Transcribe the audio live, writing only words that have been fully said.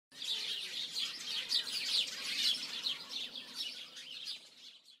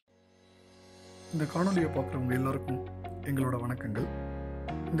இந்த காணொலியை பார்க்குறவங்க எல்லாருக்கும் எங்களோட வணக்கங்கள்.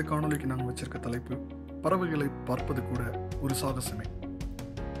 இந்த காணொலிக்கு நாங்கள் வச்சிருக்க தலைப்பு பறவைகளை பார்ப்பது கூட ஒரு சாகசமே.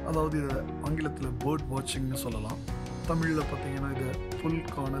 அதாவது இதை ஆங்கிலத்தில் பேர்ட் வாட்சிங்னு சொல்லலாம். தமிழில் பார்த்தீங்கன்னா இதை புல்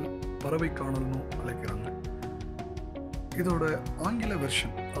காணல், பறவை காணல்னு அழைக்கிறாங்க. இதோட ஆங்கில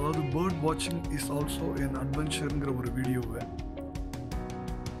வெர்ஷன், அதாவது பேர்ட் வாட்சிங் இஸ் ஆல்சோ என் அட்வென்ச்சருங்கிற ஒரு வீடியோவை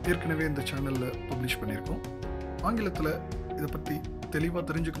ஏற்கனவே இந்த சேனலில் பப்ளிஷ் பண்ணியிருக்கோம். ஆங்கிலத்தில் இதை பற்றி தெளிவாக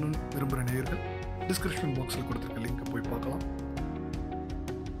தெரிஞ்சுக்கணும்னு விரும்புகிற நேயர்கள் டிஸ்கிரிப்ஷன் பாக்ஸில் கொடுத்துருக்க லிங்கை போய் பார்க்கலாம்.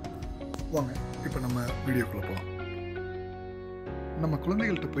 வாங்க இப்போ நம்ம வீடியோக்குள்ளே போகலாம். நம்ம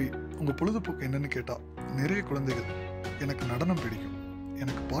குழந்தைகள்கிட்ட போய் உங்கள் பொழுதுபோக்கு என்னன்னு கேட்டால் நிறைய குழந்தைகள் எனக்கு நடனம் பிடிக்கும்,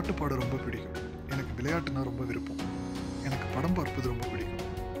 எனக்கு பாட்டு பாட ரொம்ப பிடிக்கும், எனக்கு விளையாட்டுனா ரொம்ப விருப்பம், எனக்கு படம் பார்ப்பது ரொம்ப பிடிக்கும்,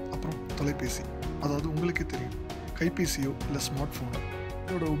 அப்புறம் தொலைபேசி, அதாவது உங்களுக்கே தெரியும் கைபேசியோ இல்லை ஸ்மார்ட் ஃபோனோ,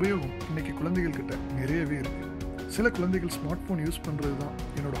 இதோட உபயோகம் இன்றைக்கி குழந்தைகள்கிட்ட நிறையவே இருக்குது. சில குழந்தைகள் ஸ்மார்ட் ஃபோன் யூஸ் பண்ணுறது தான்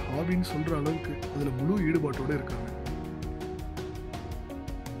என்னோட ஹாபின்னு சொல்கிற அளவுக்கு அதில் முழு ஈடுபாட்டோடு இருக்காங்க.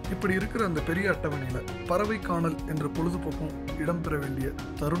 இப்படி இருக்கிற அந்த பெரிய அட்டவணையில் பறவை காணல் என்ற பொழுதுபோக்கும் இடம்பெற வேண்டிய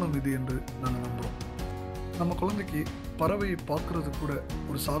தருணம் இது என்று நாங்கள் நம்புகிறோம். நம்ம குழந்தைக்கு பறவையை பார்க்கறது கூட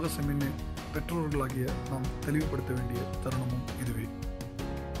ஒரு சாகசமின்னு பெற்றோர்களாகிய நாம் தெளிவுபடுத்த வேண்டிய தருணமும் இதுவே.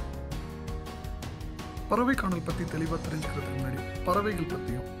 பறவை காணல் பற்றி தெளிவாக தெரிஞ்சுக்கிறதுக்கு முன்னாடி பறவைகள்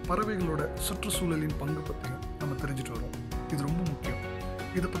பற்றியும் பறவைகளோட சுற்றுச்சூழலின் பங்கு பற்றியும் நம்ம தெரிஞ்சுட்டு வரோம். இது ரொம்ப முக்கியம்.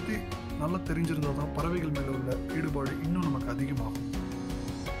 இதை பற்றி நல்லா தெரிஞ்சிருந்தால் தான் பறவைகள் மேலே உள்ள ஈடுபாடு இன்னும் நமக்கு அதிகமாகும்.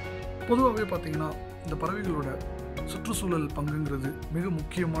 பொதுவாகவே பார்த்தீங்கன்னா இந்த பறவைகளோட சுற்றுச்சூழல் பங்குங்கிறது மிக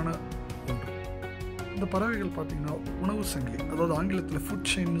முக்கியமான ஒன்று. இந்த பறவைகள் பார்த்தீங்கன்னா உணவு சங்கிலி, அதாவது ஆங்கிலத்தில் ஃபுட்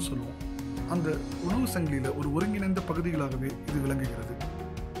செயின்னு சொல்லுவோம், அந்த உணவு சங்கிலியில் ஒரு ஒருங்கிணைந்த பகுதிகளாகவே இது விளங்குகிறது.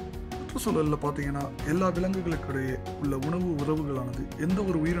 சுற்றுச்சூழலில் பார்த்தீங்கன்னா எல்லா விலங்குகளுக்கிடையே உள்ள உணவு உறவுகளானது எந்த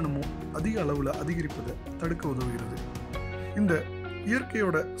ஒரு உயிரினமும் அதிக அளவில் அதிகரிப்பதை தடுக்க உதவுகிறது. இந்த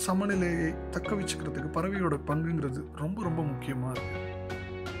இயற்கையோட சமநிலையை தக்க வச்சுக்கிறதுக்கு பறவையோட பங்குங்கிறது ரொம்ப ரொம்ப முக்கியமாக இருக்கு.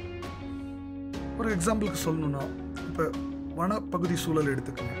 ஒரு எக்ஸாம்பிளுக்கு சொல்லணும்னா, இப்போ வனப்பகுதி சூழல்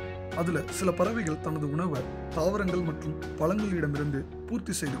எடுத்துக்கோங்க. அதில் சில பறவைகள் தனது உணவை தாவரங்கள் மற்றும் பழங்களிடமிருந்து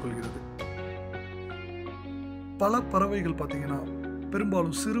பூர்த்தி செய்து கொள்கிறது. பல பறவைகள் பார்த்தீங்கன்னா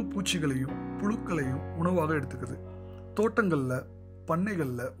பெரும்பாலும் சிறு பூச்சிகளையும் புழுக்களையும் உணவாக எடுத்துக்குது. தோட்டங்களில்,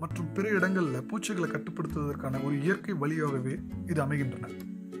 பண்ணைகளில் மற்றும் பிற இடங்களில் பூச்சிகளை கட்டுப்படுத்துவதற்கான ஒரு இயற்கை வழியாகவே இது அமைகின்றன.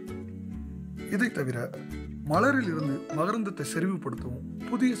 இதை தவிர மலரில் இருந்து மகரந்தத்தை செறிவுபடுத்தவும்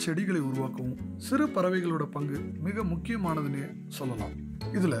புதிய செடிகளை உருவாக்கவும் சிறு பறவைகளோட பங்கு மிக முக்கியமானதுன்னே சொல்லலாம்.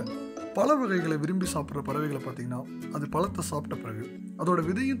 இதில் பல வகைகளை விரும்பி சாப்பிட்ற பறவைகளை பார்த்தீங்கன்னா அது பழத்தை சாப்பிட்ட பிறகு அதோட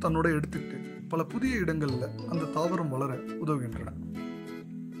விதையும் தன்னோட எடுத்துக்கிட்டு பல புதிய இடங்களில் அந்த தாவரம் வளர உதவுகின்றன.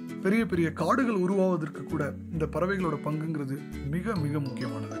 பெரிய பெரிய காடுகள் உருவாவதற்கு கூட இந்த பறவைகளோட பங்குங்கிறது மிக மிக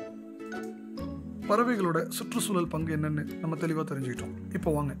முக்கியமானது. பறவைகளோட சுற்றுச்சூழல் பங்கு என்னன்னு நம்ம தெளிவாக தெரிஞ்சுக்கிட்டோம்.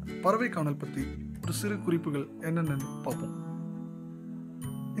 இப்போ வாங்க பறவை காணல் பற்றி ஒரு சிறு குறிப்புகள் என்னென்னு பார்ப்போம்.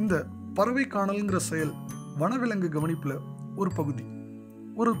 இந்த பறவை காணல்ங்கிற செயல் வனவிலங்கு கவனிப்புல ஒரு பகுதி.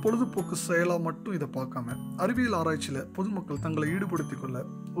 ஒரு பொழுதுபோக்கு செயலா மட்டும் இதை பார்க்காம அறிவியல் ஆராய்ச்சியில பொதுமக்கள் தங்களை ஈடுபடுத்திக் கொள்ள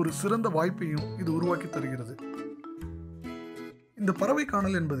ஒரு சிறந்த வாய்ப்பையும் இது உருவாக்கி தருகிறது. இந்த பறவை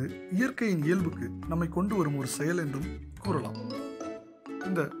காணல் என்பது இயற்கையின் இயல்புக்கு நம்மை கொண்டு வரும் ஒரு செயல் என்றும் கூறலாம்.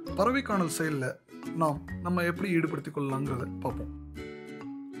 இந்த பறவை காணல் செயல்ல நம்ம எப்படி ஈடுபடுத்திக் கொள்ளலாங்கிறத பார்ப்போம்.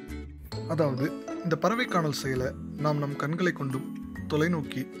 அதாவது இந்த பறவை காணல் செயலை நாம் நம் கண்களை கொண்டும்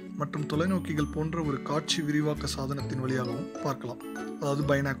தொலைநோக்கி மற்றும் தொலைநோக்கிகள் போன்ற ஒரு காட்சி விரிவாக்க சாதனத்தின் வழியாகவும் பார்க்கலாம். அதாவது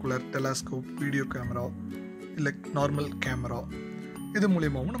பைனாக்குலர், டெலாஸ்கோப், வீடியோ கேமரா இல்லை நார்மல் கேமரா, இது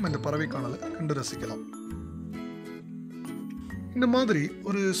மூலியமாகவும் நம்ம இந்த பறவை காணலை கண்டு ரசிக்கலாம். இந்த மாதிரி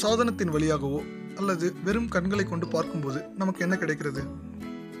ஒரு சாதனத்தின் வழியாகவோ அல்லது வெறும் கண்களை கொண்டு பார்க்கும்போது நமக்கு என்ன கிடைக்கிறது?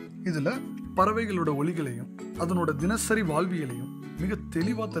 இதில் பறவைகளோட ஒலிகளையும் அதனோட தினசரி வாழ்வியலையும் மிக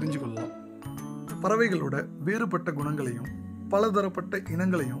தெளிவாக தெரிஞ்சு கொள்ளலாம். பறவைகளோட வேறுபட்ட குணங்களையும் பலதரப்பட்ட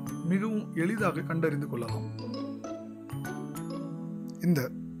இனங்களையும் மிகவும் எளிதாக கண்டறிந்து கொள்ளலாம். இந்த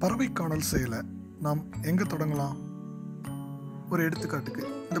பறவை காணல் செயலை நாம் எங்கே தொடங்கலாம்? ஒரு எடுத்துக்காட்டுக்கு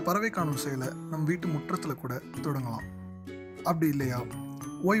இந்த பறவை காணல் செயலை நம் வீட்டு முற்றத்தில் கூட தொடங்கலாம். அப்படி இல்லையா,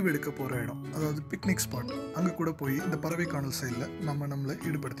 ஓய்வு எடுக்க போகிற இடம், அதாவது பிக்னிக் ஸ்பாட், அங்கே கூட போய் இந்த பறவை காணல் செயலில் நம்மளை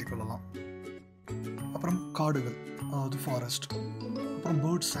ஈடுபடுத்தி கொள்ளலாம். அப்புறம் காடுகள், அதாவது ஃபாரஸ்ட், அப்புறம்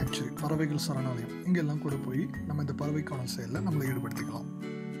பேர்ட் சாங்சுரி, பறவைகள் சரணாலயம், இங்கெல்லாம் கூட போய் நம்ம இந்த பறவை காணல் செயலில் நம்மளை ஈடுபடுத்திக்கலாம்.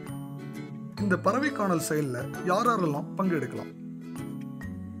 இந்த பறவை காணல் செயலில் யாரெல்லாம் பங்கெடுக்கலாம்?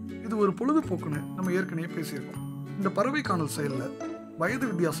 இது ஒரு பொழுதுபோக்குன்னு நம்ம ஏற்கனவே பேசியிருக்கோம். இந்த பறவை காணல் செயலில் வயது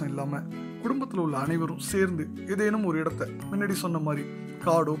வித்தியாசம் இல்லாமல் குடும்பத்தில் உள்ள அனைவரும் சேர்ந்து ஏதேனும் ஒரு இடத்தை, முன்னாடி சொன்ன மாதிரி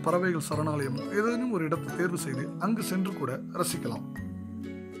காடோ பறவைகள் சரணாலயமோ ஏதேனும் ஒரு இடத்தை தேர்வு செய்து அங்கு சென்று கூட ரசிக்கலாம்.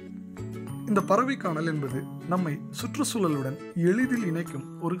 இந்த பறவை காணல் என்பது நம்மை சுற்றுச்சூழலுடன் எளிதில் இணைக்கும்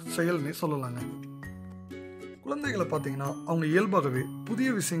ஒரு செயல்னே சொல்லலாங்க. குழந்தைகளை பார்த்தீங்கன்னா அவங்க இயல்பாகவே புதிய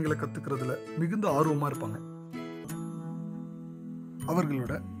விஷயங்களை கத்துக்கிறதுல மிகுந்த ஆர்வமா இருப்பாங்க.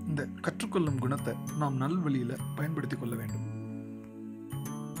 அவர்களோட இந்த கற்றுக்கொள்ளும் குணத்தை நாம் நல்வழியில பயன்படுத்திக் கொள்ள வேண்டும்.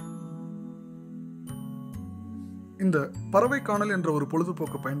 இந்த பறவை காணல் என்ற ஒரு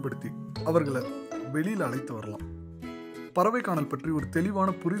பொழுதுபோக்கை பயன்படுத்தி அவர்களை வெளியில அழைத்து வரலாம். பறவை காணல் பற்றி ஒரு தெளிவான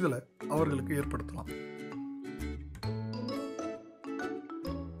புரிதலை அவர்களுக்கு ஏற்படுத்தலாம்.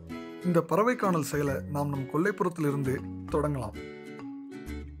 இந்த பறவை காணல் செயலை நாம் நம் கொல்லைப்புறத்திலிருந்து தொடங்கலாம்.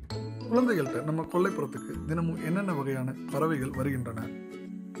 குழந்தைகள்கிட்ட நம்ம கொல்லைப்புறத்துக்கு தினமும் என்னென்ன வகையான பறவைகள் வருகின்றன,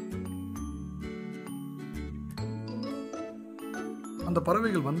 அந்த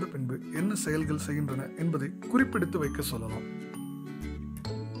பறவைகள் வந்த பின்பு என்ன செயல்கள் செய்கின்றன என்பதை குறிப்பிடுத்து வைக்க சொல்லலாம்.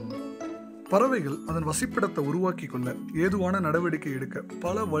 பறவைகள் அதன் வசிப்பிடத்தை உருவாக்கி கொள்ள ஏதுவான நடவடிக்கை எடுக்க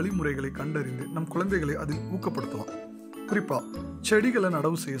பல வழிமுறைகளை கண்டறிந்து நம் குழந்தைகளை அதில் ஊக்கப்படுத்தலாம். குறிப்பா செடிகளை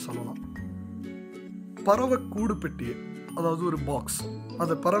நடவு செய்ய சொல்லலாம். பறவை கூடு பெட்டியை, அதாவது ஒரு பாக்ஸ்,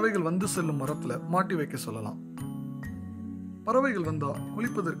 அதை பறவைகள் வந்து செல்லும் மரத்துல மாட்டி வைக்க சொல்லலாம். பறவைகள் வந்தா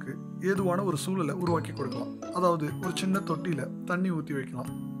குளிப்பதற்கு ஏதுவான ஒரு சூழலை உருவாக்கி கொடுக்கலாம். அதாவது ஒரு சின்ன தொட்டியில தண்ணி ஊற்றி வைக்கலாம்.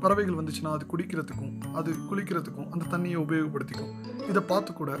 பறவைகள் வந்துச்சுன்னா அது குடிக்கிறதுக்கும் அது குளிக்கிறதுக்கும் அந்த தண்ணியை உபயோகப்படுத்திக்கும். இதை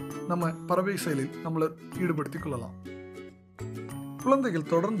பார்த்து கூட நம்ம பறவை செயலில் நம்மளை ஈடுபடுத்திக் கொள்ளலாம். குழந்தைகள்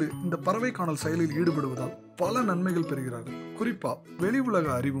தொடர்ந்து இந்த பறவை காணல் செயலில் ஈடுபடுவதால் பல நன்மைகள் பெறுகிறார்கள். குறிப்பா வெளி உலக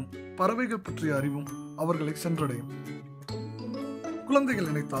அறிவும் பறவைகள் பற்றிய அறிவும் அவர்களை சென்றடையும். குழந்தைகள்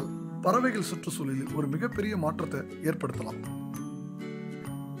நினைத்தால் பறவைகள் சுற்றுச்சூழலில் ஒரு மிகப்பெரிய மாற்றத்தை ஏற்படுத்தலாம்.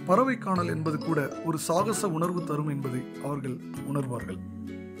 பறவை காணல் என்பது கூட ஒரு சாகச உணர்வு தரும் என்பதை அவர்கள் உணர்வார்கள்.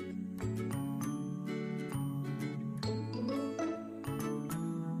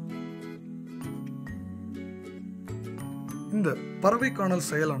 இந்த பறவை காணல்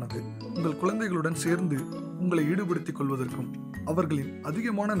செயலானது உங்கள் குழந்தைகளுடன் சேர்ந்து உங்களை ஈடுபடுத்திக் கொள்வதற்கும் அவர்களின்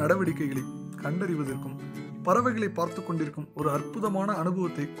அதிகமான நடவடிக்கைகளை கண்டறிவதற்கும் பறவைகளை பார்த்து கொண்டிருக்கும் ஒரு அற்புதமான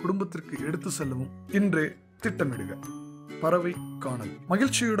அனுபவத்தை குடும்பத்திற்கு எடுத்து செல்லவும் இன்றே திட்டமிடுக. பறவை காணல்.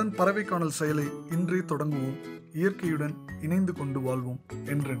 மகிழ்ச்சியுடன் பறவை காணல் செயலை இன்றே தொடங்குவோம். இயற்கையுடன் இணைந்து கொண்டு வாழ்வோம்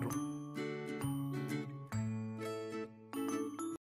என்றென்றும்.